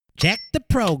Check the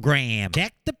program.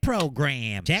 Check the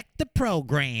program. Check the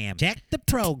program. Check the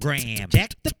program.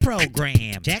 Check the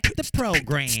program. Check the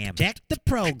program. Check the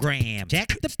program.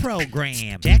 Check the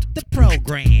program. Check the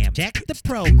program. Check the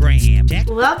program.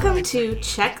 Welcome to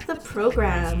Check the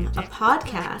Program, a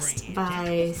podcast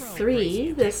by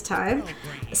three this time.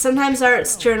 Sometimes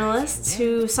arts journalists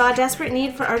who saw a desperate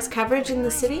need for arts coverage in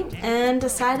the city and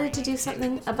decided to do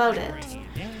something about it.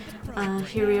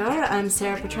 Here we are. I'm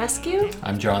Sarah Petrescu.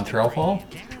 I'm John Threlfall.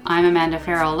 I'm Amanda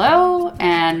Farrell-Lowe,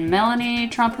 and Melanie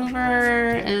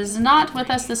Tromp-Hoover is not with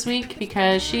us this week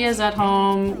because she is at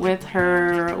home with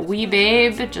her wee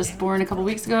babe, just born a couple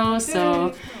weeks ago.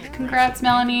 So congrats,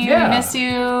 Melanie. Yeah. We miss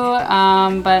you,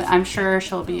 but I'm sure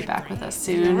she'll be back with us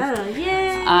soon.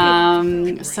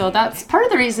 Yay! So that's part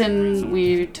of the reason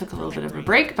we took a little bit of a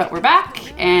break, but we're back,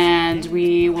 and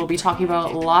we will be talking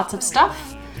about lots of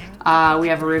stuff. We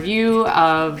have a review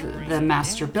of The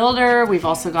Master Builder. We've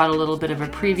also got a little bit of a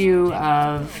preview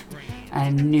of a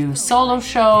new solo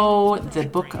show, The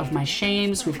Book of My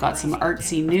Shames. We've got some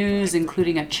artsy news,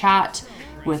 including a chat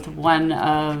with one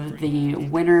of the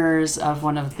winners of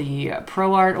one of the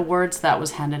Pro Art Awards that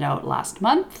was handed out last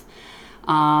month,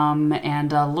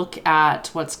 and a look at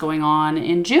what's going on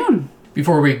in June.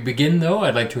 Before we begin, though,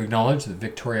 I'd like to acknowledge that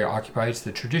Victoria occupies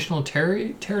the traditional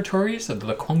territories of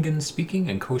the Lekwungen-speaking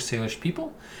and Coast Salish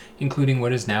people, including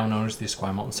what is now known as the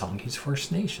Esquimalt and Songhees First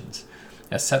Nations.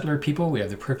 As settler people, we have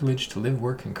the privilege to live,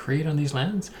 work, and create on these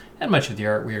lands, and much of the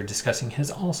art we are discussing has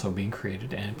also been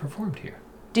created and performed here.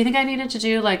 Do you think I needed to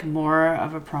do more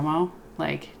of a promo?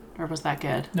 Or was that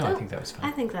good? No, I think that was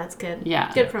fine. I think that's good. Yeah.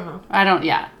 Good promo. I don't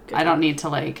need to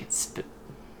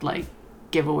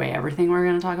give away everything we're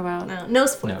going to talk about. No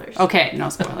spoilers. No. Okay, no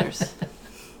spoilers.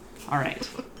 All right.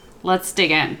 Let's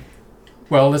dig in.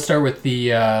 Well, let's start with the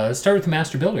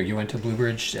Master Builder. You went to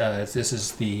Bluebridge. This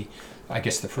is the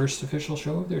first official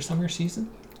show of their summer season.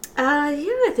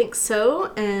 I think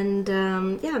so. And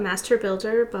Master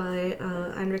Builder by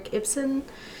Heinrich Ibsen,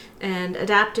 and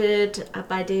adapted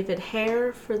by David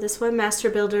Hare for this one.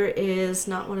 Master Builder is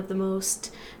not one of the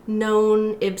most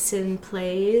known Ibsen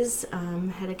plays.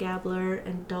 Hedda Gabler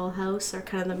and Dollhouse are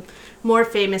kind of the more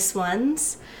famous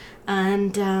ones.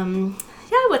 And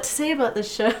what to say about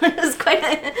this show?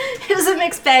 It was a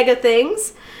mixed bag of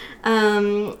things.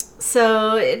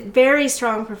 Very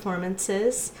strong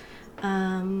performances.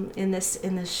 In this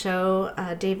show,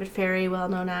 David Ferry,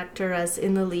 well-known actor, as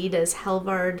in the lead as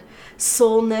Helvard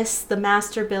Solness, the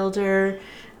Master Builder,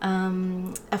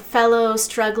 a fellow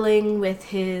struggling with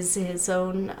his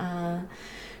own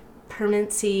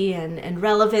permanency and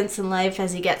relevance in life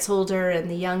as he gets older, and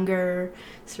the younger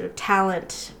sort of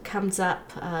talent comes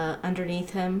up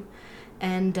underneath him,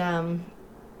 and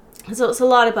so it's a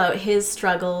lot about his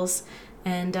struggles.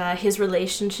 And his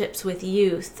relationships with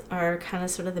youth are kind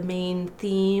of sort of the main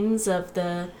themes of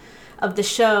the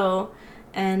show,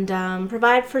 and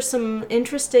provide for some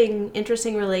interesting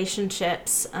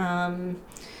relationships,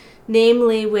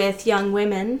 namely with young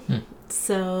women.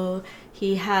 So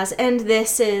he has, and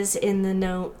this is in the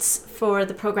notes for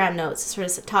the program notes. It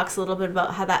sort of talks a little bit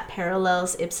about how that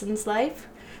parallels Ibsen's life,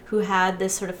 who had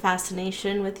this sort of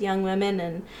fascination with young women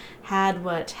and had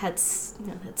what had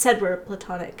said were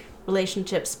platonic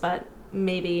relationships, but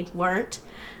maybe weren't.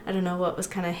 I don't know what was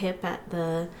kind of hip at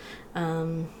the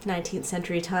 19th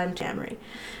century time, Jammery.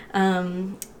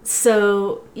 Has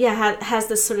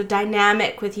this sort of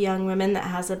dynamic with young women that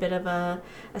has a bit of a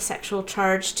sexual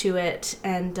charge to it,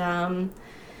 and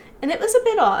it was a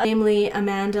bit odd. Namely,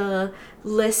 Amanda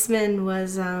Lissman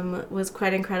was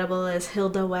quite incredible as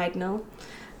Hilda Wagnall.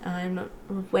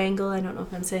 Wangle, I don't know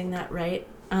if I'm saying that right.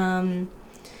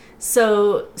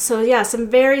 Some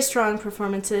very strong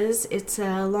performances. It's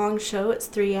a long show. It's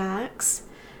 3 acts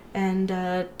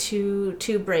and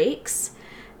two breaks,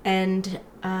 and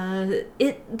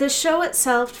the show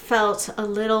itself felt a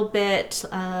little bit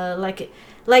like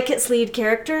its lead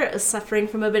character is suffering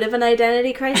from a bit of an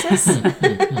identity crisis.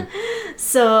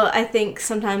 So I think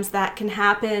sometimes that can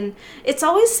happen. It's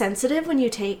always sensitive when you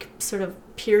take sort of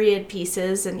period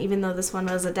pieces, and even though this one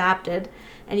was adapted,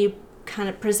 and you kind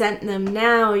of present them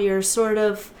now, you're sort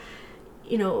of,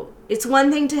 it's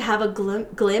one thing to have a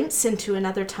glimpse into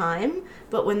another time,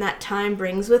 but when that time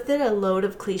brings with it a load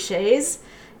of cliches,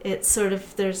 it's sort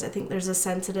of,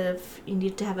 you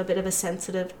need to have a bit of a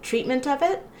sensitive treatment of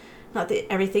it. Not that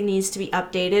everything needs to be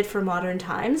updated for modern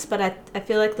times, but I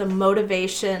feel like the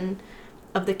motivation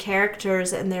of the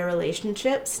characters and their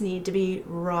relationships need to be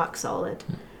rock solid,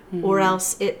 or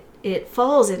else it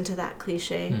falls into that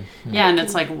cliche. Yeah, and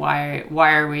it's like, why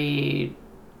are we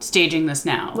staging this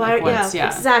now? Why, Yeah.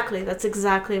 exactly. That's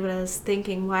exactly what I was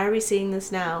thinking. Why are we seeing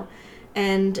this now?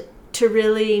 And to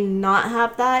really not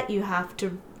have that, you have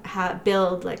to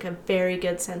build like a very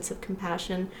good sense of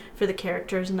compassion for the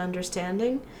characters and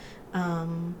understanding.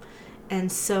 And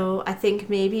so I think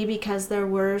maybe because there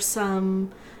were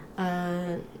some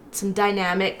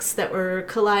dynamics that were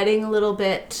colliding a little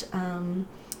bit,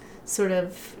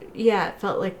 it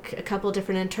felt like a couple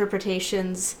different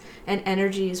interpretations and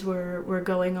energies were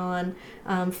going on.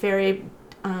 Fairy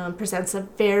presents a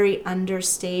very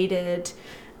understated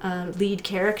lead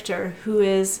character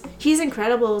he's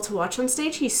incredible to watch on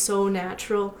stage. He's so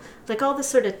natural, like all the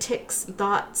sort of tics,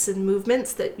 thoughts, and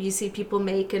movements that you see people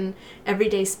make in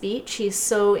everyday speech. He's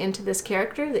so into this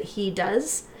character that he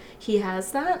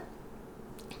has that,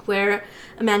 where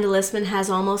Amanda Listman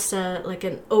has almost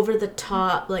an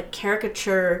over-the-top like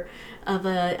caricature of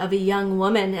a young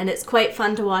woman, and it's quite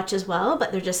fun to watch as well,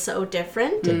 but they're just so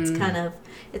different.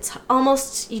 It's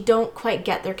almost, you don't quite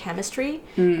get their chemistry,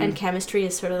 and chemistry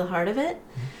is sort of the heart of it.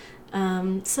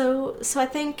 So I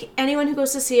think anyone who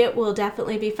goes to see it will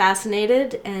definitely be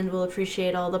fascinated and will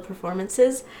appreciate all the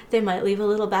performances. They might leave a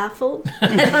little baffled.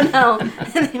 I don't know.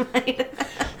 They might.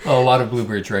 Well, a lot of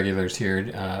Bluebridge regulars here.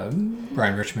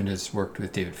 Brian Richmond has worked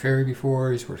with David Ferry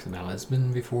before. He's worked with Mal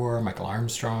Esmond before. Michael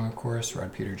Armstrong, of course.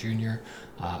 Rod Peter Jr.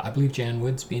 I believe Jan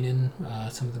Wood's been in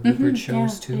some of the Bluebridge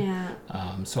shows too. Yeah.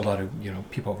 So a lot of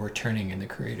people returning in the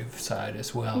creative side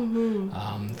as well.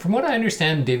 From what I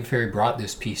understand, David Ferry brought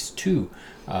this piece to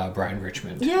Brian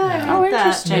Richmond. Yeah, I heard that.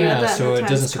 Interesting. Yeah, so it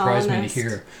doesn't surprise me to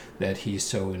hear that he's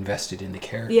so invested in the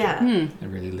character. Yeah.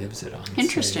 And really lives it on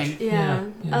Interesting. stage. Yeah.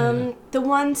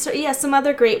 Some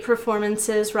other great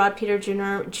performances. Rod Peter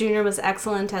Jr. was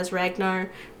excellent as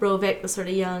Ragnar Rovik, the sort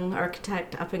of young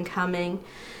architect up and coming.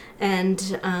 And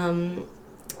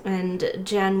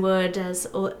Jan Wood as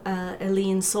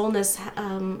Eileen Solness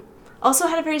also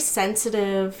had a very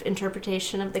sensitive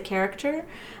interpretation of the character.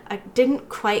 I didn't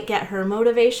quite get her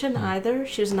motivation either.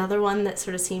 She was another one that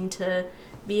sort of seemed to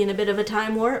be in a bit of a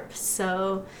time warp.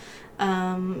 So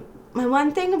my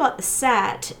one thing about the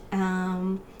set,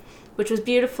 which was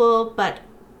beautiful, but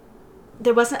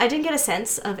I didn't get a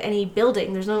sense of any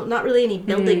building. There's not really any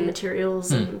building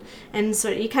materials, and so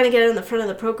you kind of get it on the front of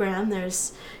the program.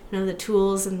 There's the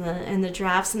tools and the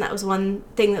drafts, and that was one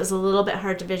thing that was a little bit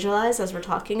hard to visualize as we're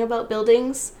talking about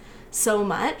buildings so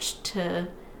much. It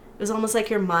was almost like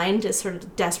your mind is sort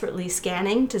of desperately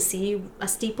scanning to see a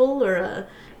steeple or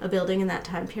a building in that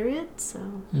time period.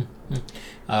 So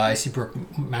I see Brooke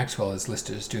Maxwell is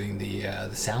listed as doing the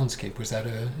soundscape. Was that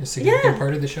a significant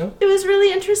part of the show? It was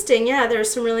really interesting. Yeah, there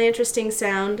was some really interesting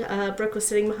sound. Brooke was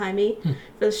sitting behind me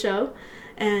for the show,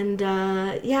 and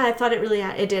I thought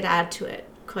it did add to it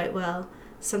quite well.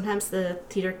 Sometimes the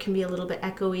theater can be a little bit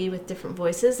echoey with different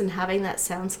voices, and having that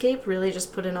soundscape really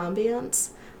just put an ambiance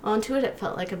onto it. It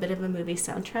felt like a bit of a movie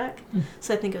soundtrack.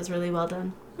 So I think it was really well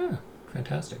done. Oh,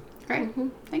 fantastic. Great.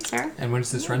 Thanks, Sarah. And when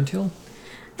does this run till?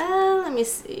 Let me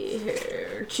see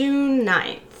here. June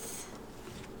 9th.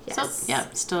 Yes. So,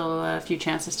 still a few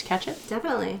chances to catch it.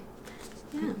 Definitely.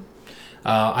 Yeah.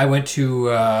 I went to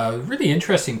a really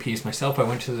interesting piece myself. I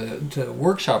went to the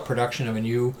workshop production of a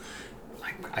new,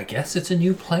 I guess it's a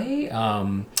new play,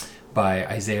 by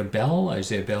Isaiah Bell.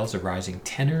 Isaiah Bell's a rising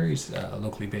tenor. He's a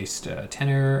locally based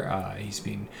tenor. He's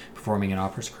been performing in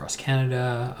operas across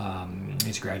Canada.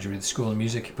 He's a graduate of the School of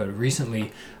Music, but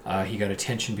recently he got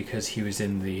attention because he was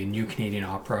in the new Canadian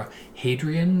opera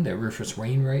Hadrian that Rufus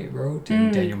Wainwright wrote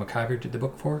and Daniel McIver did the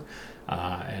book for.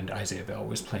 And Isaiah Bell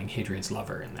was playing Hadrian's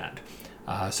lover in that.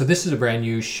 So this is a brand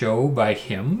new show by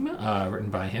him, written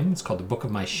by him. It's called The Book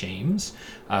of My Shames.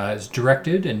 It's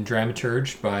directed and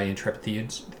dramaturged by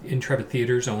Intrepid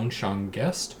Theatre's own Sean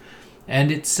Guest.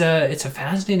 And it's a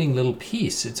fascinating little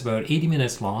piece. It's about 80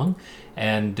 minutes long,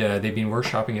 and they've been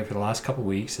workshopping it for the last couple of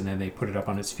weeks, and then they put it up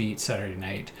on its feet Saturday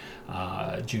night,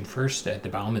 June 1st at the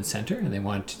Bauman Centre, and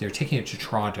they're taking it to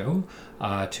Toronto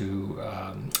to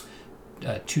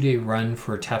a 2-day run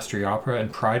for Tapestry Opera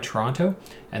and Pride Toronto,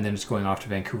 and then it's going off to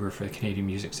Vancouver for the Canadian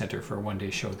Music Centre for a 1-day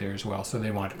show there as well. So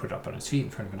they wanted to put it up on its feet in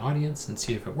front of an audience and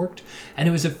see if it worked. And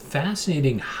it was a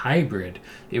fascinating hybrid.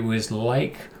 It was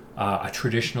like a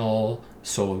traditional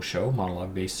solo show,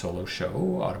 monologue-based solo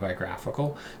show,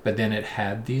 autobiographical, but then it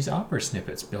had these opera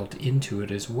snippets built into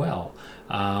it as well.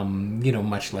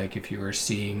 Much like if you were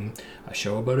seeing a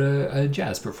show about a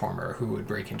jazz performer who would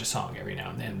break into song every now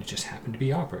and then. It just happened to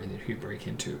be opera that he'd break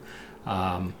into.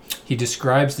 He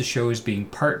describes the show as being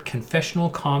part confessional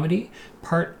comedy,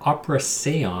 part opera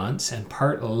seance, and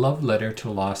part love letter to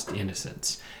lost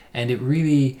innocence. And it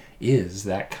really is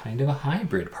that kind of a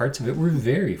hybrid. Parts of it were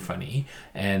very funny,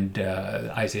 and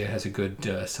Isaiah has a good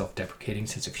self-deprecating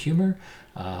sense of humor.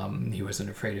 He wasn't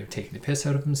afraid of taking the piss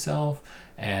out of himself,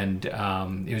 and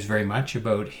it was very much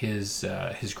about his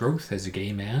growth as a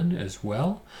gay man as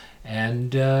well,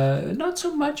 and not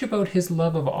so much about his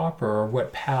love of opera or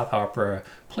what path opera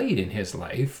played in his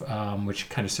life, which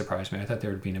kind of surprised me. I thought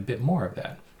there would have been a bit more of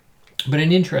that. But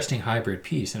an interesting hybrid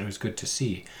piece, and it was good to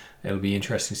see. It'll be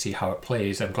interesting to see how it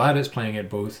plays. I'm glad it's playing at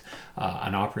both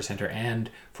an opera center and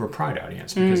for a Pride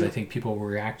audience, because I think people will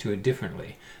react to it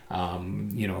differently.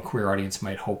 A queer audience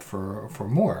might hope for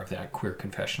more of that queer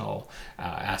confessional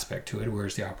aspect to it,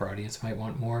 whereas the opera audience might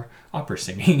want more opera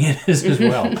singing in it as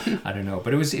well. I don't know,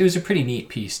 but it was a pretty neat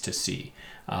piece to see.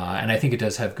 And I think it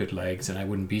does have good legs, and I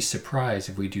wouldn't be surprised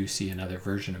if we do see another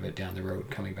version of it down the road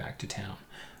coming back to town.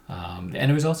 And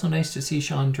it was also nice to see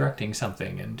Sean directing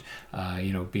something and,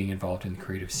 being involved in the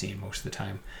creative scene most of the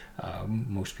time.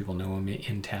 Most people know him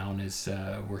in town as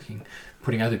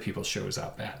putting other people's shows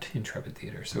up at Intrepid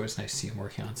Theatre. So it's nice to see him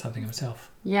working on something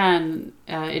himself. Yeah, and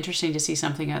interesting to see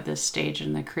something at this stage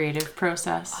in the creative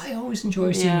process. I always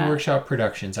enjoy seeing workshop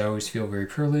productions. I always feel very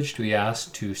privileged to be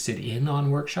asked to sit in on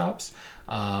workshops.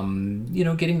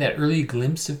 Getting that early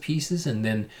glimpse of pieces and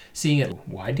then seeing it,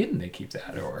 why didn't they keep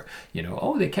that? Or,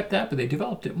 they kept that, but they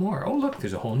developed it more. Oh, look,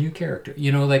 there's a whole new character.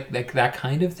 Like that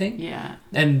kind of thing. Yeah.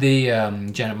 And the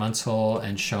Janet Munsell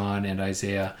and Sean and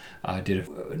Isaiah did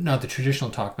not the traditional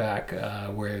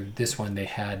talkback, where this one they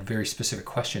had very specific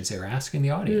questions they were asking the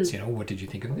audience. What did you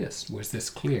think of this? Was this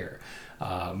clear?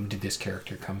 Did this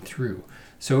character come through?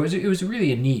 So it was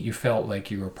really neat. You felt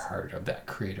like you were part of that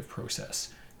creative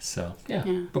process. So,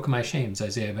 Book of My Shames,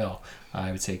 Isaiah Bell.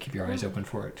 I would say keep your eyes open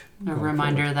for it. A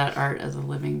reminder that art is a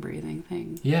living, breathing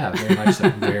thing. Yeah, very much so.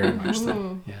 Very much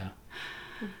so. Yeah.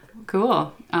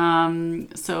 Cool.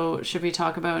 So should we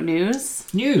talk about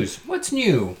news? News. What's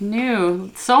new?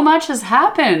 New. So much has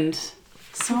happened.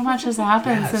 So much has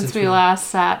happened since we last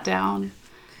sat down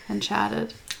and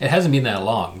chatted. It hasn't been that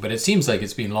long, but it seems like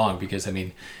it's been long because,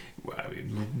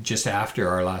 just after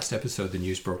our last episode, the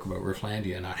news broke about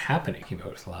Rifflandia not happening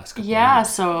about the last couple of years.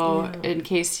 So in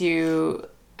case you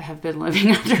have been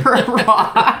living under a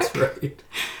rock, That's right.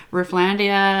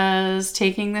 Rifflandia is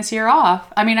taking this year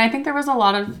off. I think there was a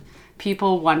lot of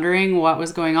people wondering what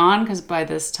was going on, because by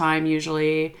this time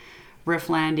usually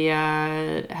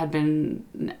Rifflandia had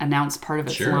been announced part of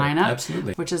its lineup,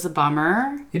 absolutely, which is a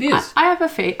bummer. It is. I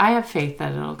have faith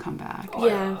that it'll come back.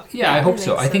 I hope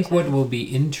so. I think what will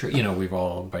be we've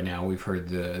all by now we've heard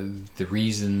the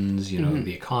reasons.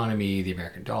 The economy, the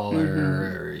American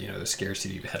dollar, the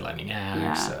scarcity of headlining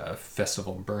acts,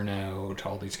 festival burnout,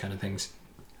 all these kind of things.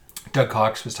 Doug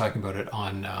Cox was talking about it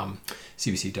on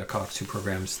CBC. Doug Cox, who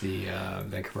programs the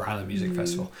Vancouver Highland Music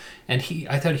Festival, and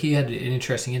I thought he had an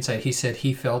interesting insight. He said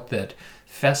he felt that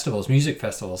music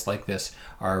festivals like this,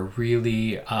 are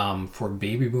really for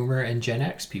baby boomer and Gen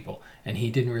X people, and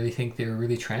he didn't really think they were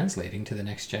really translating to the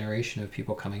next generation of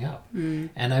people coming up.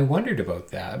 And I wondered about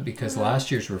that because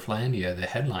last year's Rifflandia, the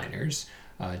headliners,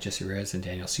 Jesse Reyes and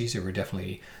Daniel Caesar, were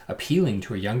definitely appealing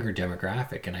to a younger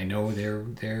demographic, and I know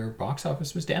their box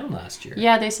office was down last year.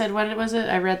 Yeah, they said, what was it?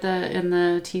 I read in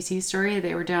the TC story,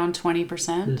 they were down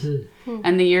 20%,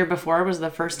 and the year before was the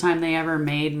first time they ever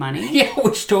made money. Yeah,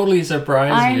 which totally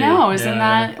surprised me. I know, isn't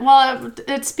that? Well,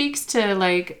 it speaks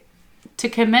to to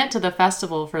commit to the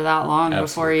festival for that long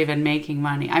before even making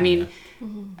money.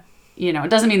 It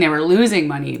doesn't mean they were losing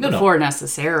money before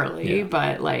necessarily,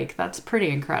 but that's pretty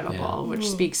incredible, which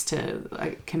speaks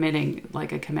to committing, a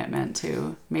commitment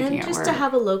to making it work. And just to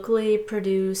have a locally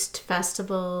produced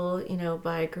festival,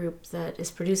 by a group that is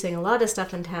producing a lot of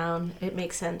stuff in town, it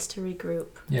makes sense to regroup.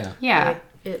 Yeah. Yeah.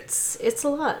 It's a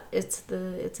lot. It's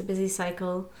a busy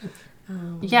cycle.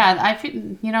 I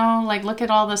feel, look at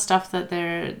all the stuff that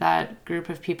that group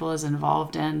of people is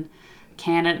involved in.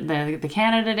 The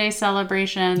Canada Day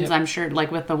celebrations. I'm sure,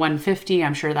 with the 150,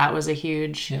 I'm sure that was a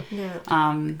huge.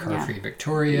 Car Free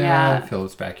Victoria,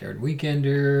 Phillips Backyard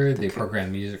Weekender. They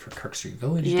programmed music for Kirk Street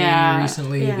Village Day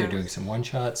recently. They're doing some one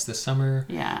shots this summer.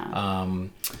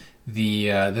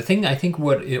 The thing I think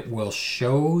what it will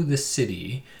show the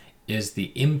city is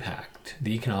the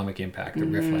economic impact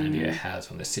that Rifflandia has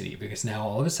on the city, because now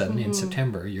all of a sudden in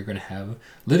September you're going to have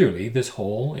literally this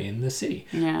hole in the city.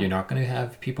 You're not going to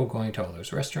have people going to all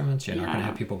those restaurants, you're not going to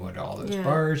have people going to all those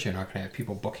bars, you're not going to have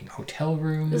people booking hotel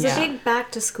rooms. There's a big back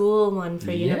to school one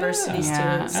for university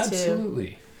students too.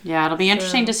 Absolutely. It'll be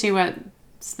interesting to see what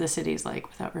the city's like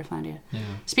without Rifflandia.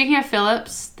 Speaking of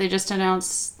Phillips, they just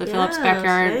announced the Phillips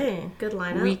Backyard good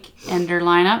lineup. Weekender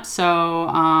lineup.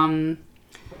 So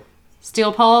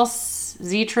Steel Pulse,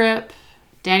 Z-Trip,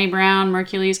 Danny Brown,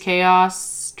 Mercules,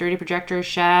 Chaos, Dirty Projector,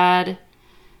 Shad,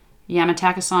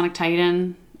 Yamataka Sonic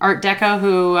Titan, Art Deco,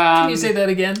 who... Can you say that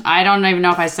again? I don't even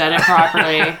know if I said it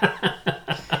properly.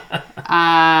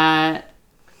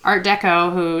 Art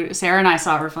Deco, who Sarah and I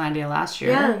saw at Rifflandia last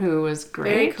year, Yeah. who was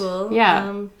great. Very cool.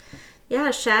 Yeah. Yeah,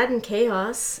 Shad and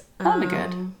Chaos. That'd be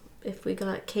good. If we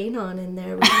got Kanon in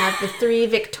there, we'd have the 3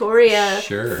 Victoria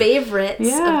Sure. favorites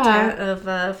Yeah.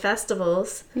 of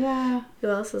festivals. Yeah. Who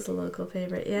else is a local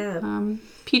favorite? Yeah.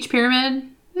 Peach Pyramid.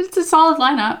 It's a solid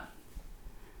lineup.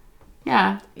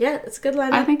 Yeah. Yeah, it's a good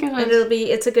lineup. I think it And is.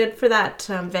 it's a good for that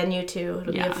venue too.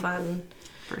 It'll be Yeah. a fun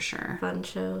For sure.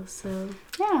 show. So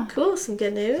Yeah. cool, some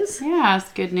good news. Yeah,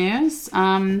 it's good news.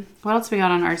 What else we got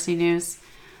on RC News?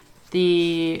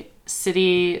 The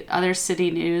other city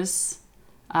news.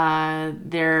 I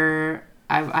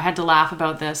had to laugh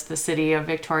about this. The city of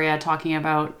Victoria talking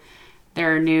about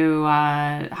their new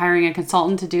hiring a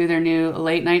consultant to do their new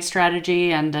late night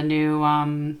strategy and a new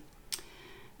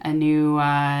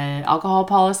alcohol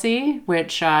policy,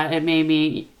 which it made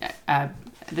me.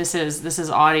 This is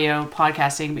audio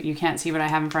podcasting, but you can't see what I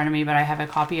have in front of me. But I have a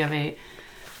copy of a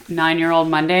 9-year-old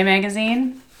Monday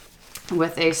magazine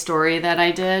with a story that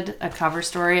I did, a cover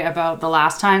story about the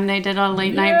last time they did a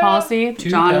late night policy.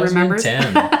 John remembers.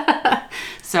 2010.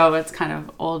 So it's kind of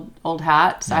old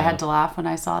hat. So I had to laugh when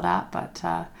I saw that. But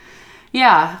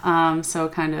so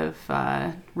kind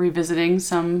of revisiting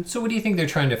some. So what do you think they're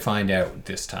trying to find out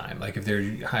this time? Like if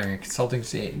they're hiring a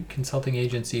consulting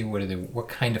agency, what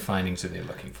kind of findings are they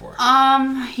looking for?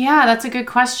 Yeah, that's a good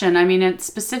question. I mean, it's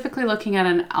specifically looking at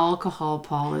an alcohol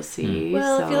policy.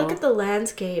 Well, if you look at the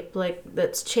landscape,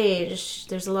 that's changed.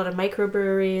 There's a lot of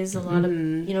microbreweries, a lot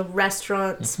of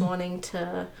restaurants wanting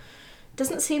to.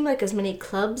 Doesn't seem like as many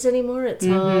clubs anymore. It's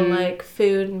all like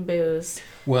food and booze.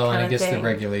 Well, and I kinda guess the thing.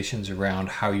 regulations around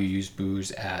how you use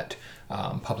booze at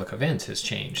public events has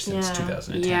changed since Yeah.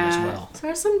 2010 Yeah. as well. So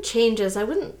there are some changes. I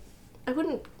wouldn't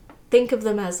think of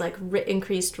them as like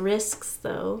increased risks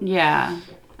though. Yeah.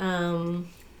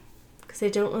 Because they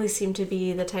don't really seem to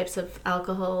be the types of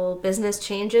alcohol business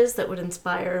changes that would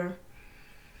inspire.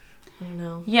 I don't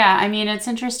know. Yeah, I mean, it's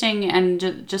interesting.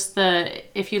 And just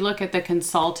if you look at the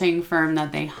consulting firm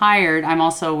that they hired, I'm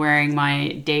also wearing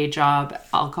my day job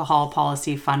alcohol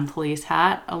policy fund police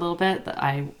hat a little bit.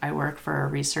 I work for a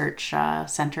research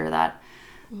center that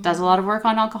does a lot of work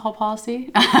on alcohol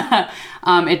policy.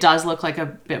 It does look like a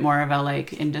bit more of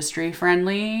a industry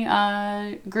friendly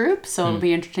group. So it'll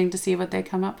be interesting to see what they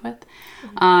come up with.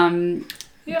 I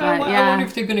But, wonder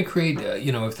if they're going to create,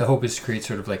 if the hope is to create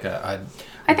sort of like a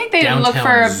I think they look for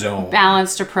downtown a zone.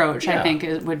 balanced approach. Yeah. I think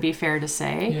it would be fair to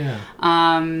say.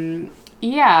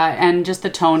 Yeah. And just the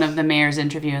tone of the mayor's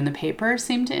interview in the paper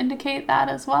seemed to indicate that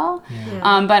as well.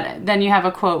 Yeah. But then you have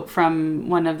a quote from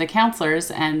one of the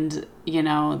councillors, and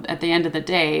at the end of the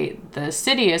day, the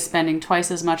city is spending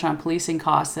twice as much on policing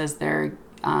costs as they're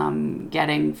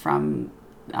getting from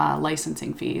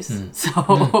licensing fees.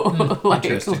 So,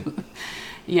 Interesting.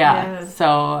 Yeah.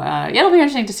 So it'll be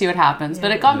interesting to see what happens.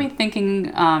 But it got me thinking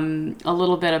a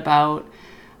little bit about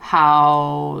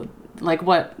how,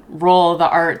 what role the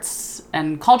arts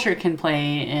and culture can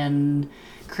play in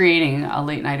creating a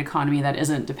late night economy that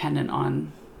isn't dependent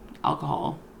on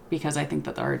alcohol. Because I think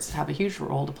that the arts have a huge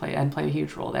role to play and play a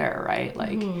huge role there, right?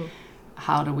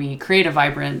 How do we create a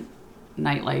vibrant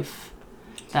nightlife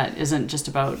that isn't just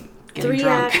about getting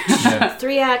drunk?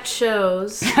 Three act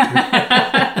shows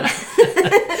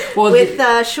Well, with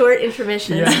short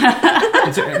intermissions.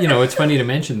 it's funny to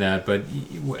mention that, but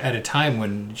at a time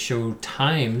when show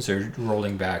times are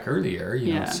rolling back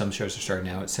earlier, some shows are starting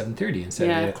now at 7:30 instead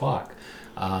of 8 o'clock.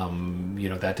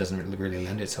 That doesn't really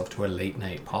lend itself to a late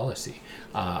night policy.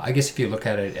 I guess if you look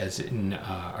at it as in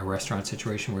a restaurant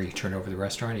situation where you turn over the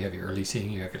restaurant, you have your early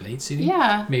seating, you have your late seating.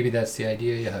 Yeah. Maybe that's the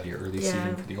idea. You have your early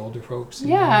seating for the older folks. And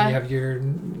Yeah. then you have your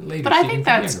later But I seating think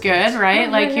for the that's younger good, folks.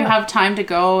 right? You have time to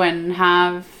go and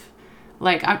have,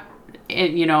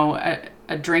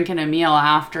 a drink and a meal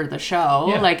after the show.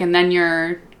 Yeah. And then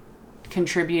you're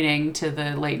contributing to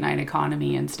the late night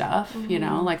economy and stuff,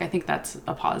 I think that's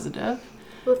a positive.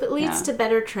 Well, if it leads to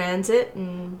better transit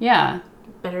and Yeah.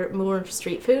 more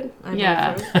street food, I'm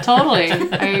Yeah, all for it. totally.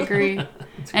 I agree.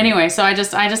 Anyway, so I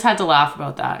just had to laugh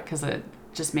about that because it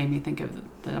just made me think of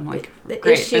that. I'm like, The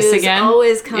great, issues this again.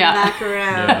 always come Yeah. back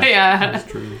around. Yeah.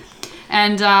 That's true.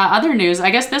 And other news, I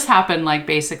guess this happened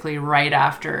basically right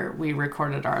after we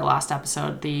recorded our last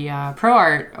episode. The Pro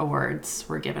Art Awards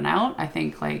were given out, I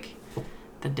think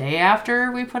the day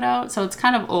after we put out. So it's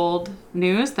kind of old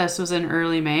news. This was in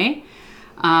early May.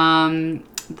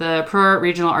 the Pro Art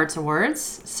Regional Arts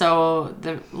Awards. So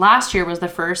the last year was the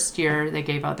first year they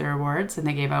gave out their awards, and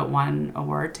they gave out one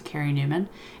award to Carrie Newman.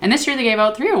 And this year they gave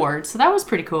out 3 awards, so that was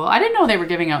pretty cool. I didn't know they were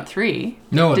giving out 3. Did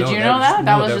you know that?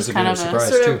 That was just kind of a surprise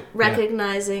Sort too. of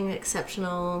recognizing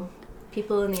exceptional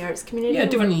people in the arts community. Yeah,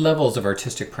 different levels of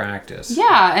artistic practice.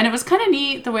 Yeah, and it was kind of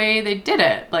neat the way they did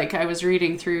it. Like, I was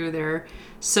reading through their...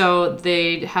 So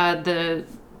they had the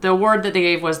award that they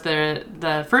gave was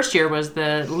the first year was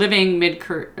the Living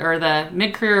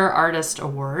Mid-Career Artist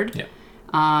Award. Yeah.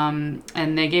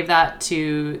 And they gave that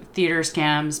to Theatre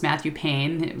Scam's Matthew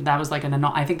Payne. That was like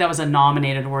I think that was a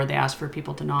nominated award. They asked for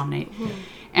people to nominate. Mm-hmm.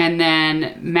 And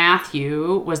then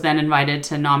Matthew was then invited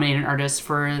to nominate an artist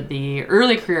for the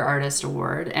Early Career Artist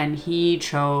Award, and he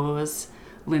chose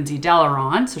Lindsay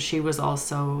Delaron, so she was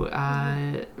also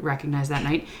recognized that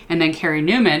night. And then Carrie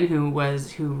Newman, who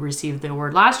received the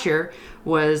award last year,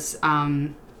 was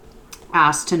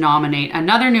asked to nominate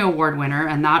another new award winner,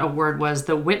 and that award was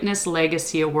the Witness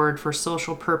Legacy Award for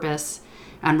Social Purpose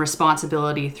and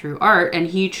Responsibility Through Art, and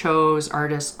he chose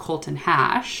artist Colton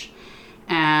Hash.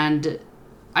 And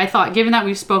I thought, given that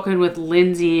we've spoken with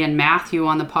Lindsay and Matthew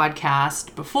on the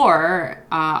podcast before,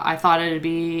 I thought it'd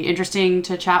be interesting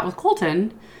to chat with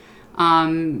Colton.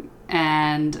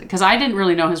 And because I didn't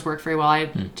really know his work very well, I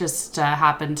just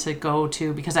happened to go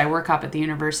to, because I work up at the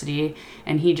university,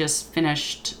 and he just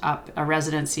finished up a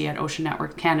residency at Ocean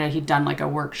Network Canada. He'd done like a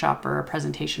workshop or a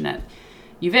presentation at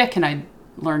UVic, and I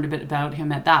learned a bit about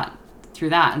him through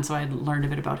that. And so I learned a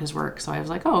bit about his work. So I was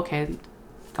like, oh, okay.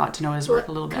 Got to know his work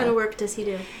a little bit. What kind of work does he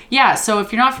do? Yeah, so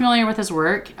if you're not familiar with his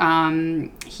work,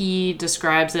 he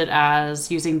describes it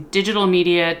as using digital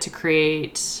media to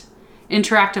create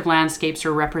interactive landscapes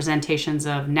or representations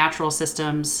of natural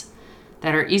systems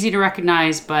that are easy to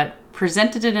recognize, but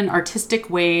presented in an artistic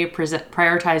way,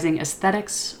 prioritizing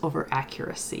aesthetics over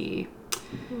accuracy.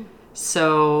 Mm-hmm.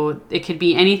 So it could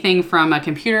be anything from a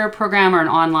computer program or an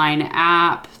online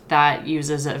app that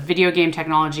uses a video game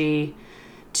technology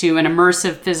to an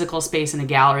immersive physical space in a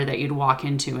gallery that you'd walk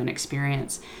into and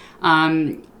experience.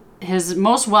 His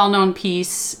most well-known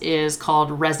piece is called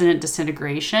Resonant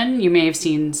Disintegration. You may have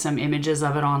seen some images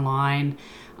of it online.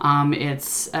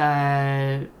 It's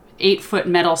a 8-foot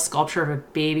metal sculpture of a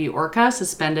baby orca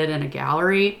suspended in a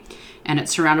gallery, and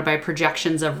it's surrounded by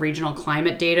projections of regional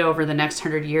climate data over the next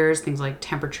 100 years, things like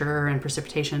temperature and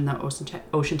precipitation, the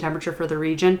ocean temperature for the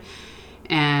region.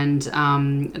 And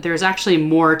there's actually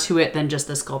more to it than just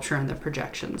the sculpture and the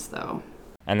projections, though.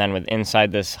 And then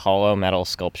inside this hollow metal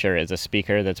sculpture is a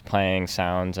speaker that's playing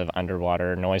sounds of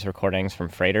underwater noise recordings from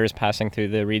freighters passing through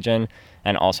the region,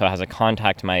 and also has a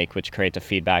contact mic which creates a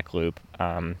feedback loop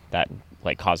that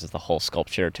causes the whole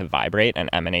sculpture to vibrate and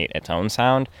emanate its own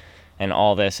sound. And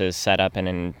all this is set up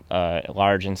in a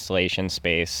large installation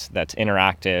space that's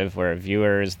interactive, where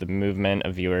the movement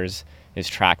of viewers is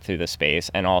tracked through the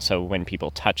space. And also when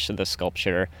people touch the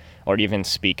sculpture or even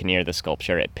speak near the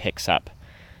sculpture, it picks up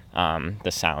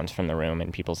the sounds from the room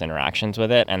and people's interactions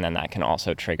with it. And then that can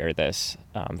also trigger this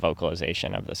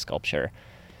vocalization of the sculpture.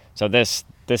 So this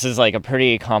is like a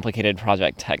pretty complicated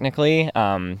project technically,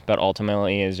 but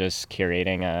ultimately is just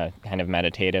curating a kind of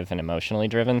meditative and emotionally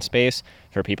driven space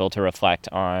for people to reflect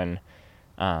on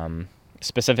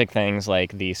specific things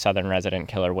like the southern resident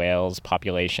killer whales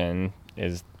population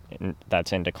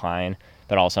that's in decline,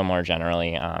 but also more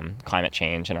generally climate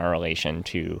change and our relation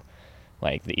to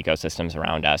like the ecosystems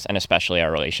around us, and especially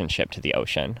our relationship to the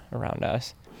ocean around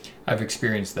us. I've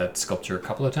experienced that sculpture a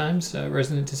couple of times,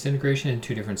 Resonant Disintegration, in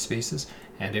 2 different spaces,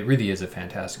 and it really is a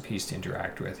fantastic piece to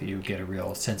interact with. You get a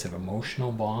real sense of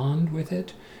emotional bond with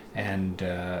it, and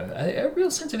a real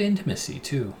sense of intimacy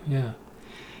too.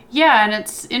 Yeah, and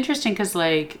it's interesting because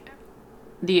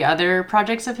the other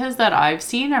projects of his that I've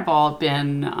seen have all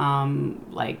been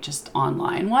just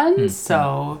online ones. Mm-hmm.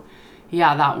 So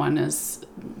yeah, that one is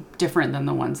different than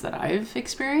the ones that I've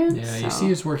experienced. Yeah, you see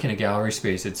his work in a gallery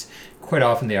space. It's quite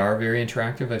often they are very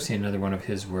interactive. I've seen another one of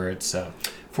his where it's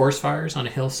forest fires on a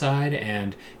hillside,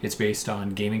 and it's based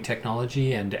on gaming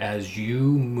technology. And as you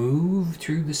move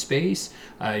through the space,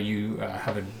 you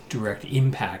have a direct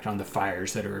impact on the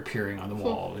fires that are appearing on the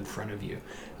wall in front of you.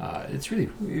 It's really,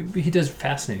 he does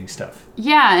fascinating stuff.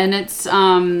 Yeah, and it's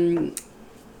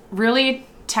really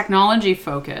technology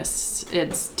focused.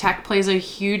 Tech plays a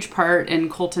huge part in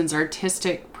Colton's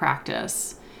artistic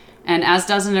practice, and as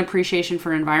does an appreciation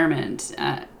for environment.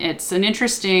 It's an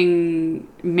interesting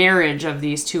marriage of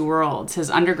these two worlds. His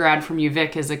undergrad from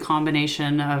UVic is a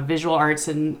combination of visual arts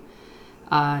and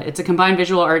it's a combined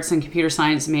visual arts and computer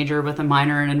science major with a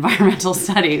minor in environmental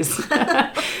studies.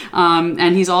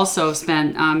 And he's also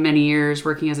spent many years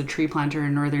working as a tree planter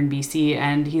in northern BC,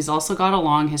 and he's also got a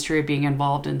long history of being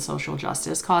involved in social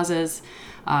justice causes,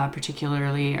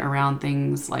 particularly around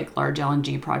things like large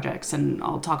LNG projects, and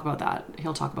I'll talk about that.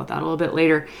 He'll talk about that a little bit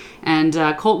later. And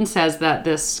Colton says that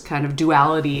this kind of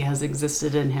duality has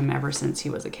existed in him ever since he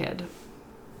was a kid.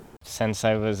 Since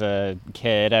I was a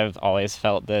kid, I've always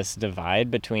felt this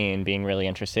divide between being really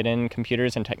interested in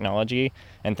computers and technology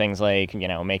and things like,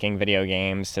 making video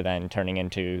games to then turning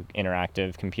into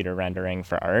interactive computer rendering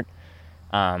for art.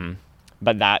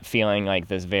 But that feeling like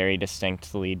this very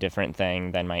distinctly different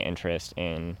thing than my interest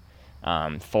in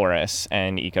forests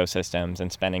and ecosystems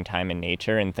and spending time in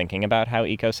nature and thinking about how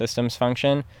ecosystems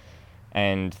function.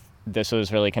 And this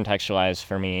was really contextualized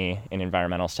for me in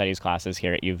environmental studies classes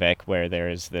here at UVic, where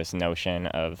there's this notion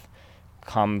of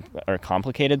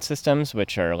complicated systems,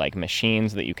 which are like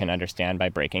machines that you can understand by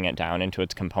breaking it down into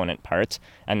its component parts.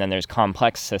 And then there's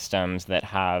complex systems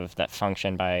that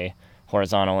function by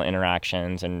horizontal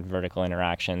interactions and vertical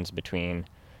interactions between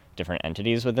different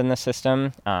entities within the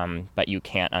system, but you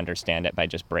can't understand it by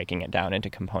just breaking it down into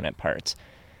component parts.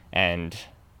 And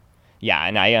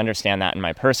I understand that in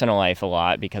my personal life a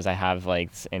lot because I have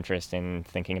this interest in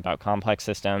thinking about complex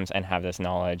systems and have this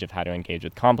knowledge of how to engage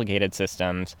with complicated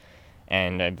systems,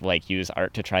 and I use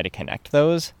art to try to connect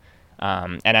those.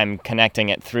 And I'm connecting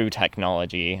it through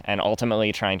technology and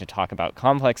ultimately trying to talk about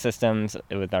complex systems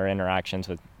with our interactions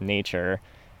with nature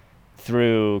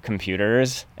through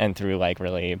computers and through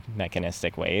really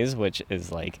mechanistic ways, which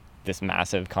is this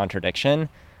massive contradiction.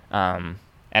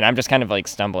 And I'm just kind of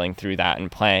stumbling through that and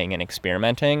playing and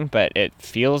experimenting, but it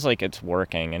feels like it's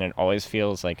working, and it always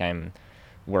feels like I'm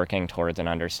working towards an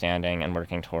understanding and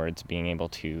working towards being able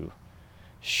to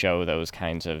show those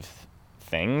kinds of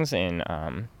things in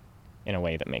a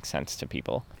way that makes sense to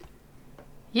people.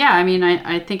 Yeah,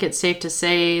 I think it's safe to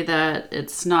say that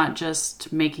it's not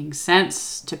just making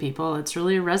sense to people, it's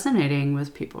really resonating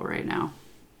with people right now.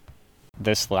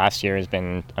 This last year has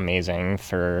been amazing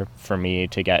for me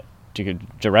to get to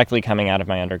directly coming out of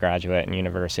my undergraduate and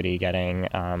university, getting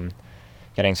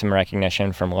some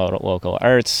recognition from local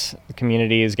arts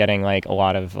communities, getting a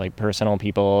lot of personal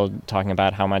people talking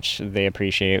about how much they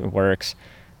appreciate works,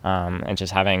 and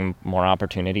just having more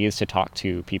opportunities to talk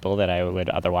to people that I would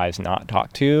otherwise not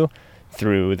talk to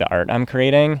through the art I'm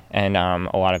creating, and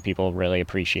a lot of people really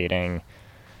appreciating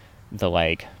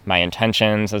my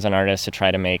intentions as an artist to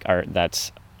try to make art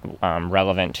that's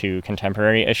relevant to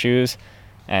contemporary issues.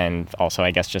 And also,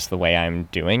 I guess, just the way I'm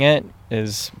doing it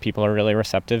is people are really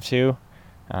receptive to.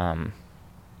 And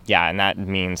that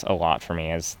means a lot for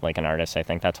me as an artist. I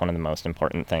think that's one of the most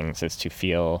important things, is to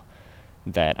feel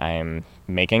that I'm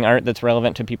making art that's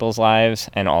relevant to people's lives,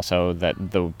 and also that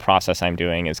the process I'm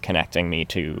doing is connecting me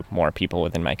to more people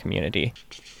within my community.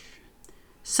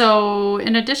 So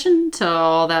in addition to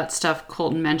all that stuff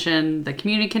Colton mentioned, the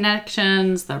community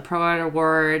connections, the Pro Art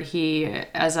Award, he,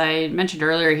 as I mentioned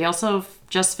earlier, he also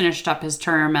just finished up his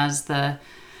term as the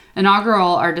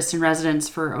inaugural artist in residence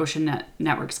for Ocean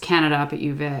Networks Canada up at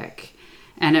UVic.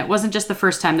 And it wasn't just the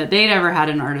first time that they'd ever had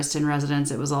an artist in residence,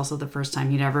 it was also the first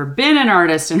time he'd ever been an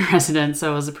artist in residence,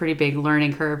 so it was a pretty big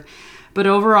learning curve. But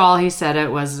overall, he said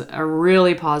it was a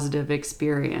really positive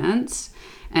experience.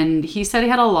 And he said he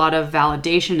had a lot of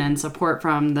validation and support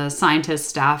from the scientists,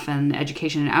 staff, and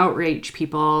education and outreach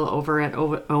people over at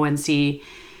ONC.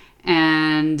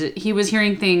 And he was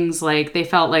hearing things like they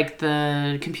felt like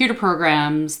the computer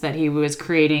programs that he was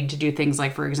creating to do things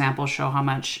like, for example, show how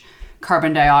much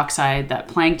carbon dioxide that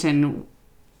plankton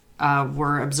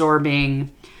were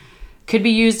absorbing could be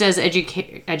used as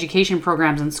education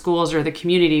programs in schools or the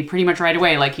community pretty much right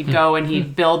away. He'd go and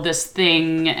he'd build this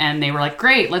thing, and they were like,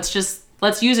 great, let's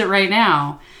use it right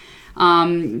now.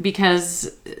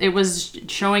 Because it was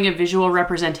showing a visual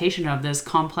representation of this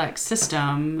complex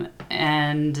system,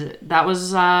 and that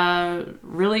was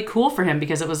really cool for him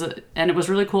because it was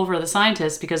really cool for the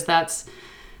scientists, because that's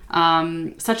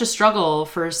such a struggle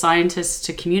for scientists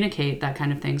to communicate that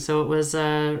kind of thing. So it was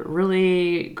a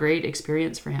really great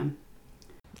experience for him.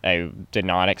 I did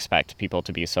not expect people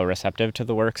to be so receptive to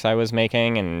the works I was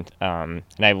making, and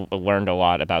I learned a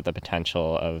lot about the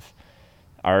potential of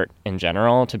art in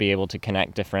general to be able to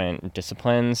connect different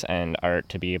disciplines, and art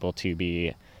to be able to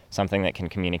be something that can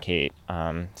communicate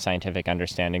scientific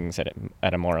understandings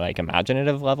at a more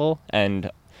imaginative level,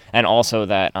 and also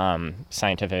that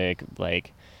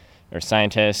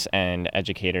scientists and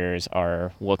educators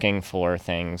are looking for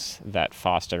things that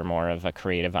foster more of a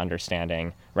creative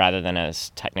understanding rather than a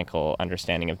technical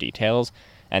understanding of details,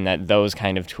 and that those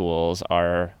kind of tools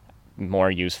are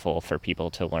more useful for people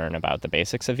to learn about the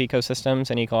basics of ecosystems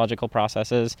and ecological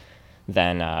processes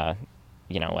than,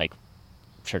 like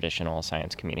traditional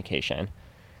science communication.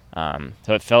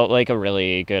 So it felt like a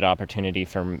really good opportunity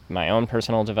for my own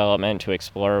personal development to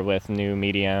explore with new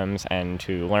mediums and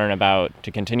to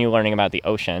continue learning about the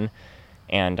ocean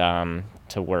and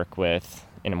to work with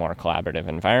in a more collaborative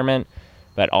environment.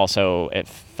 But also it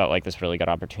felt like this really good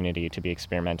opportunity to be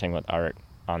experimenting with art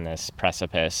on this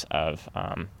precipice of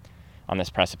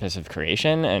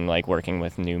creation and like working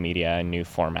with new media and new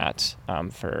formats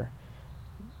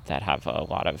that have a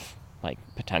lot of like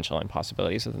potential and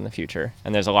possibilities within the future.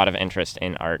 And there's a lot of interest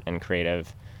in art and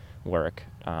creative work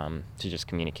to just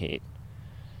communicate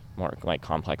more like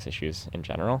complex issues in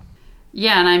general.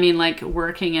 Yeah, and I mean, like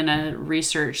working in a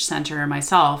research center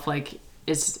myself, like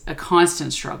it's a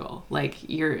constant struggle. Like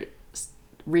your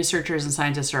researchers and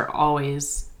scientists are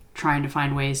always trying to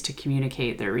find ways to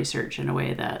communicate their research in a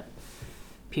way that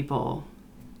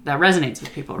resonates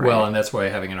with people, right? Well, and that's why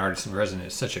having an artist in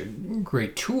residence is such a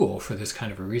great tool for this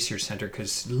kind of a research center,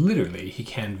 because literally he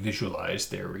can visualize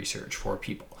their research for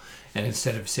people. And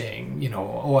instead of saying,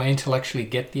 I intellectually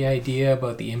get the idea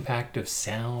about the impact of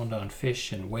sound on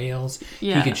fish and whales,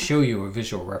 he can show you a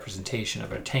visual representation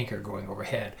of a tanker going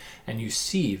overhead, and you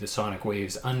see the sonic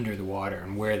waves under the water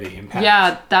and where they impact.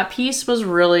 Yeah, that piece was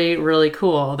really, really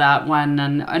cool, that one.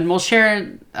 And we'll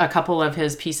share a couple of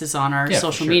his pieces on our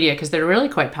social media, because they're really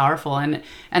quite powerful. And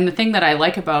the thing that I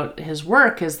like about his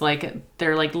work is like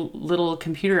they're like little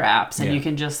computer apps, and you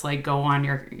can just like go on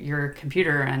your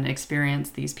computer and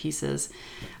experience these pieces.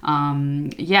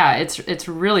 It's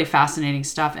really fascinating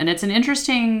stuff, and it's an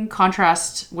interesting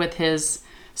contrast with his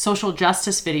social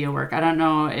justice video work. I don't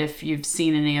know if you've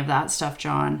seen any of that stuff,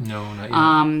 John. No,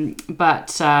 not yet. But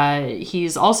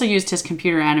he's also used his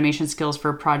computer animation skills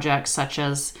for projects such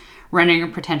as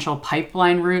rendering potential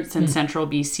pipeline routes in central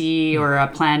BC or a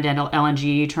planned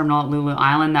LNG terminal at Lulu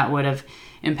Island that would have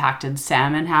impacted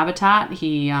salmon habitat.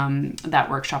 That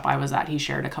workshop I was at, he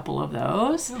shared a couple of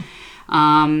those.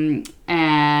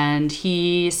 And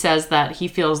he says that he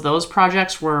feels those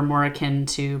projects were more akin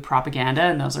to propaganda,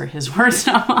 and those are his words,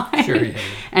 not mine. Sure, yeah.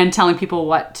 And telling people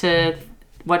what to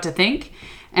think.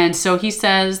 And so he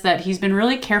says that he's been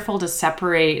really careful to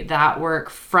separate that work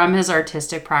from his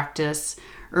artistic practice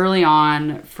early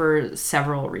on for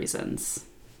several reasons.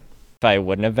 If I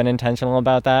wouldn't have been intentional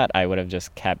about that, I would have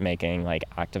just kept making like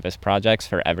activist projects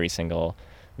for every single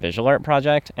visual art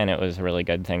project, and it was a really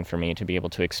good thing for me to be able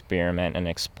to experiment and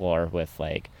explore with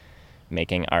like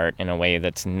making art in a way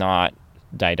that's not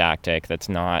didactic, that's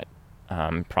not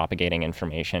propagating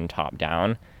information top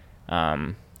down,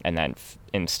 and then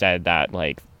instead that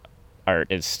like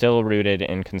art is still rooted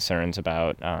in concerns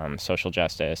about social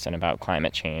justice and about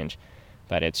climate change,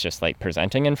 but it's just like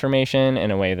presenting information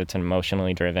in a way that's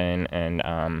emotionally driven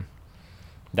and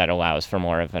that allows for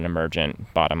more of an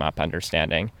emergent bottom-up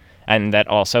understanding. And that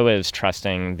also is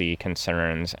trusting the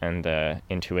concerns and the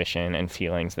intuition and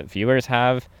feelings that viewers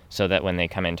have, so that when they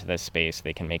come into this space,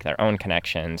 they can make their own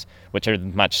connections, which are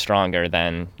much stronger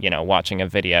than, watching a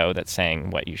video that's saying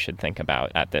what you should think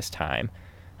about at this time,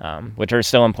 which are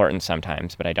still important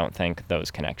sometimes, but I don't think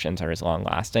those connections are as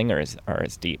long-lasting or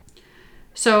as deep.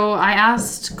 So I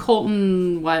asked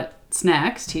Colton what's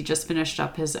next. He just finished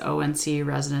up his ONC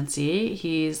residency.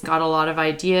 He's got a lot of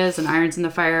ideas and irons in the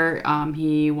fire.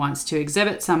 He wants to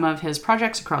exhibit some of his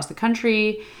projects across the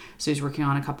country. So he's working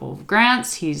on a couple of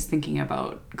grants. He's thinking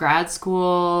about grad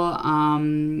school,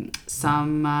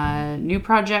 some new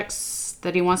projects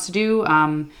that he wants to do.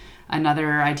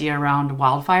 Another idea around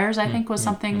wildfires, I think, was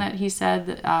something that he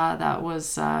said that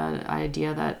was an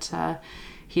idea that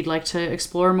he'd like to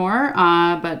explore more.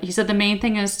 But he said the main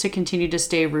thing is to continue to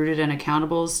stay rooted and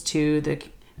accountable to the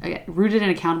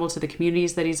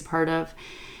communities that he's a part of.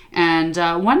 And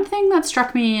one thing that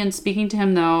struck me in speaking to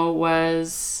him, though,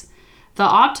 was the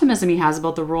optimism he has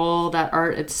about the role that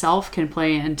art itself can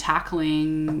play in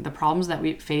tackling the problems that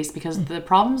we face, because the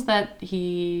problems that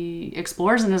he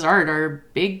explores in his art are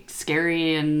big,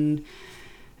 scary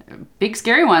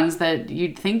ones that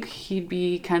you'd think he'd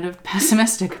be kind of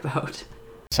pessimistic about.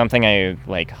 Something I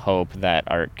hope that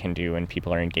art can do when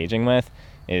people are engaging with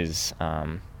is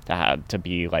to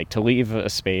leave a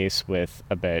space with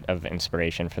a bit of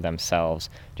inspiration for themselves,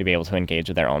 to be able to engage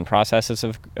with their own processes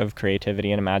of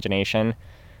creativity and imagination,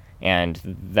 and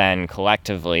then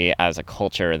collectively as a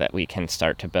culture that we can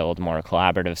start to build more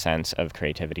collaborative sense of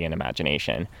creativity and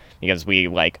imagination, because we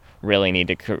really need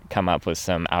to come up with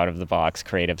some out of the box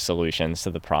creative solutions to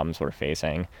the problems we're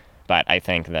facing. But I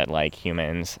think that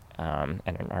humans and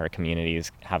our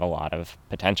communities have a lot of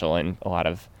potential and a lot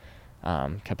of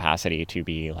capacity to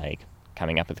be like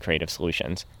coming up with creative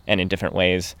solutions and in different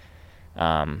ways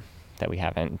that we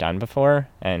haven't done before,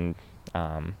 and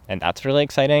that's really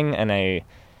exciting. And I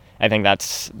think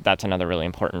that's another really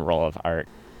important role of art.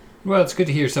 Well, it's good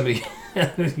to hear somebody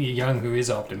young who is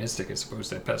optimistic as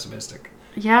opposed to pessimistic.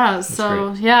 Yeah,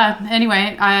 so great. yeah,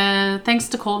 anyway, thanks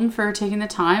to Colton for taking the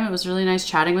time. It was really nice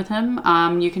chatting with him.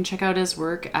 You can check out his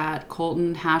work at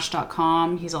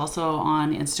coltonhash.com. He's also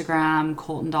on Instagram,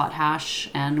 colton.hash,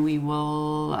 and we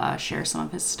will share some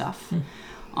of his stuff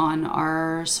on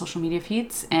our social media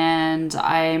feeds. And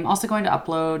I'm also going to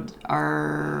upload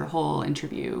our whole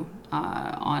interview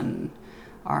on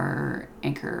our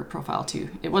Anchor profile too.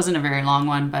 It wasn't a very long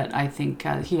one, but I think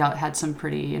he had some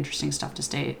pretty interesting stuff to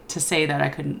say that I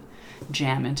couldn't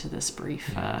jam into this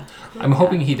brief. I'm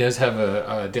hoping he does have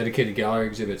a dedicated gallery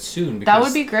exhibit soon. Because, that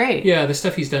would be great. Yeah, the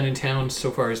stuff he's done in town so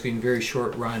far has been very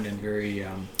short run and very,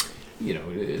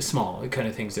 small. Kind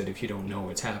of things that if you don't know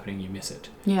what's happening, you miss it.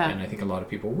 Yeah. And I think a lot of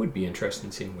people would be interested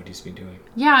in seeing what he's been doing.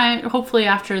 Yeah, hopefully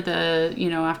after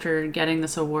after getting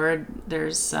this award,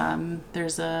 there's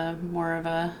a more of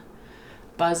a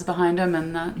buzz behind him,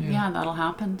 and that'll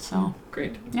happen. So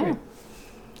Great. yeah. Great.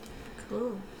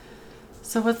 Cool.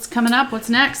 So what's coming up? What's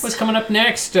next? What's coming up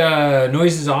next?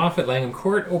 Noises Off at Langham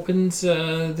Court opens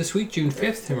this week, June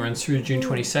 5th, and runs through June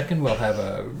 22nd. We'll have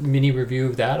a mini review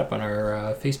of that up on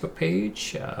our Facebook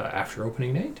page after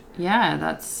opening night. Yeah,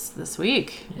 that's this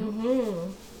week.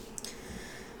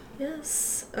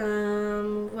 Yes.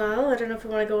 Well, I don't know if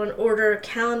we want to go in order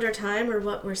calendar time or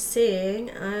what we're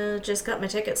seeing. I just got my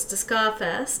tickets to Ska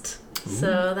Fest,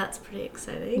 so that's pretty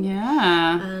exciting.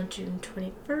 Yeah. June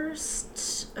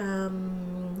 21st.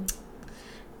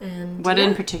 And What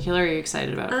in particular are you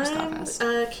excited about for Ska Fest?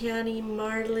 Kiani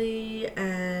Marley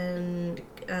and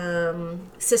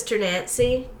Sister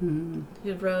Nancy,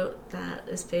 who wrote that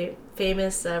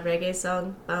famous reggae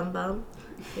song "Bam Bam."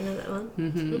 You know that one?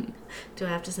 Mm-hmm. Do I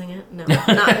have to sing it? No, not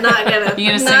gonna. You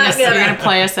gonna sing us? You're gonna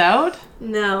play us out?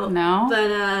 No. No?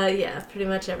 But yeah, pretty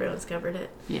much everyone's covered it.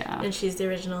 Yeah. And she's the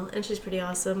original, and she's pretty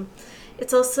awesome.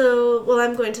 It's also, well,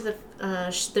 I'm going to the,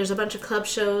 there's a bunch of club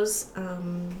shows,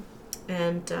 and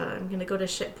I'm going to go to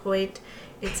Ship Point.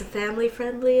 It's a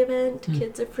family-friendly event.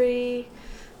 Kids are free.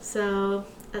 So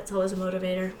that's always a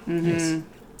motivator. Nice.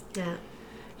 Yeah.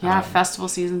 Yeah, festival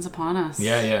season's upon us.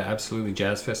 Yeah, absolutely.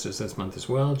 Jazz Fest is this month as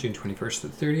well, June 21st to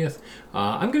the 30th.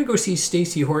 I'm going to go see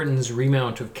Stacey Horton's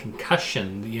remount of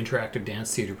Concussion, the interactive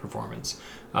dance theater performance.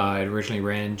 It originally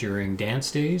ran during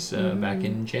Dance Days back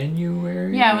in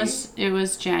January. Yeah, it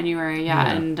was January.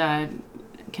 Yeah. And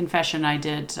confession, I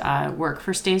did work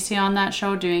for Stacey on that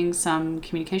show, doing some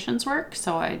communications work.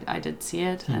 So I did see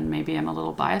it, and maybe I'm a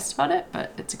little biased about it,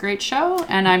 but it's a great show,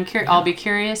 and I'll be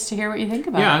curious to hear what you think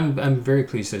about it. Yeah, I'm very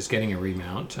pleased that it's getting a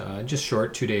remount. Just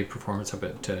short 2-day performance up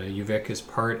at UVic as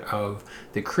part of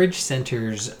the Cridge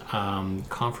Center's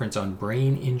conference on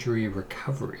brain injury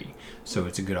recovery. So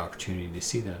it's a good opportunity to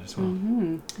see that as well.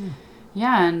 Mm-hmm.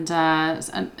 Yeah, and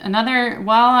another,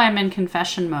 while I'm in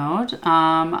confession mode,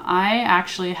 I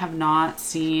actually have not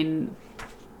seen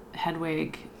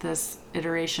Hedwig, this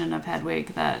iteration of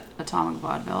Hedwig that Atomic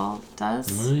Vaudeville does.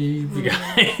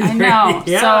 I know,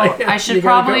 so I should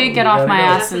probably get off my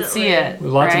ass and see it.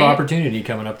 Lots of opportunity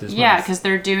coming up this month. Yeah, because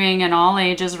they're doing an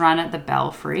all-ages run at the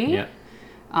Belfry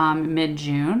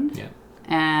mid-June. Yeah.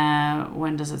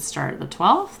 When does it start? The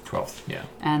 12th? 12th, yeah.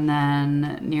 And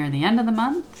then near the end of the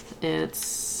month,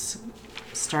 it's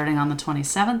starting on the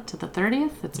 27th to the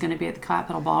 30th. It's going to be at the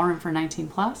Capitol Ballroom for 19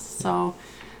 plus. So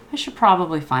I should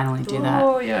probably finally do that.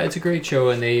 Oh, yeah, it's a great show.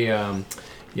 And they,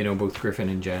 both Griffin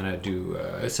and Jana do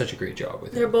such a great job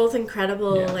with it. They're both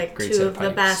incredible, great two of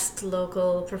the best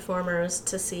local performers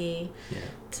to see. Yeah.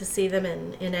 To see them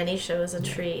in any show is a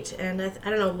treat. And I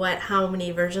don't know how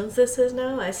many versions this is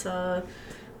now. I saw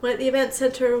one at the Event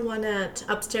Center, one at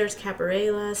Upstairs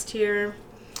Cabaret last year.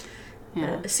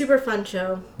 Yeah. A super fun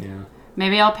show. Yeah.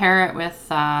 Maybe I'll pair it with,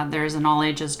 there's an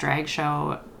all-ages drag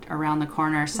show around the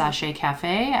corner, Sachet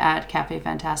Cafe at Cafe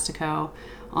Fantastico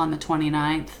on the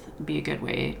 29th. Be a good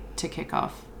way to kick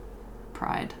off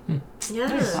Pride. Yeah.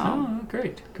 Nice. Oh,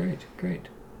 great.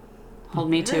 Hold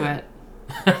me to it.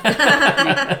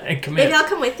 And commit. Maybe I'll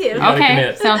come with you. gotta Okay,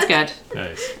 commit. sounds good.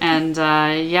 Nice. And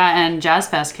and Jazz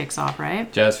Fest kicks off, right?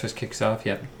 Jazz Fest kicks off,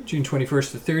 June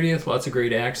 21st to 30th. Lots of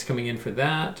great acts coming in for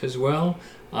that as well.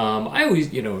 I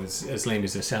always, as lame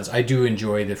as this sounds, I do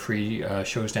enjoy the free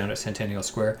shows down at Centennial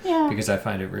Square because I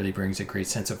find it really brings a great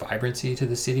sense of vibrancy to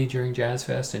the city during Jazz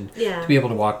Fest, and to be able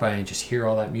to walk by and just hear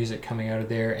all that music coming out of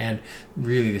there, and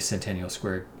really the Centennial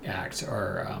Square acts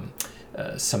are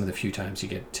some of the few times you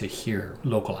get to hear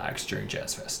local acts during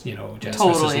Jazz Fest. You know, Jazz Fest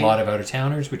is Totally. a lot of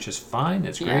out-of-towners, which is fine.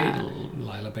 It's great. Yeah.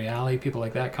 Lila Bayali, people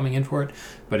like that coming in for it.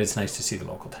 But it's nice to see the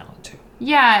local talent, too.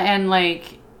 Yeah, and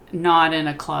like not in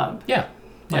a club. Yeah.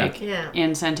 Like Yeah.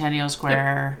 in Centennial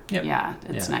Square. Yep. Yeah,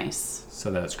 it's Yeah. nice. So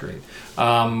that's great.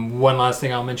 One last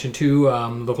thing I'll mention too,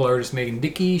 local artist Megan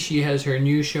Dickey, she has her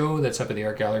new show that's up at the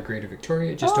Art Gallery Greater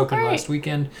Victoria. It just opened great. last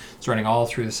weekend. It's running all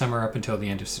through the summer up until the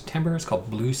end of September. It's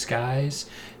called Blue Skies.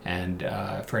 And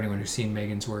for anyone who's seen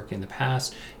Megan's work in the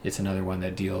past, it's another one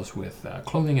that deals with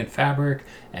clothing and fabric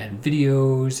and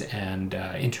videos and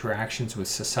interactions with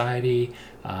society.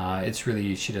 It's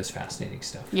really, she does fascinating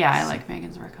stuff. Yeah, I like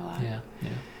Megan's work a lot. Yeah, yeah.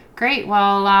 Great.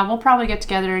 Well, we'll probably get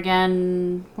together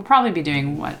again. We'll probably be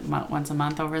doing once a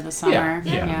month over the summer.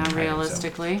 Yeah, I think so.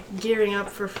 Realistically. Gearing up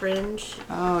for Fringe.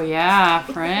 Oh yeah,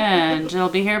 Fringe. It'll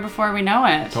be here before we know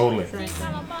it. Totally.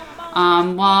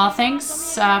 Well,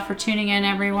 thanks for tuning in,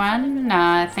 everyone.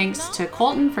 Thanks to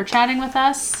Colton for chatting with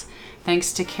us.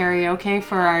 Thanks to Karaoke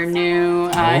for our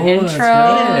new that's intro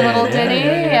right. little Yeah, ditty.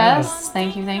 yeah, yeah. Yes,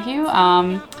 thank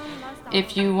you.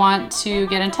 If you want to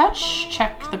get in touch,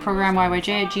 check the program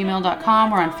yyj@gmail.com.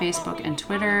 We're on Facebook and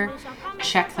Twitter.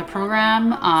 Check the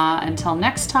program. Until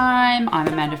next time, I'm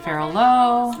Amanda Farrell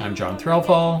Lowe. I'm John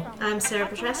Threlfall. I'm Sarah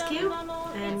Petrescu,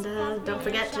 and don't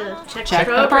forget to check Check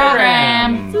the the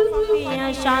program.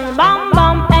 program. Shine bum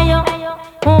bum, ayo.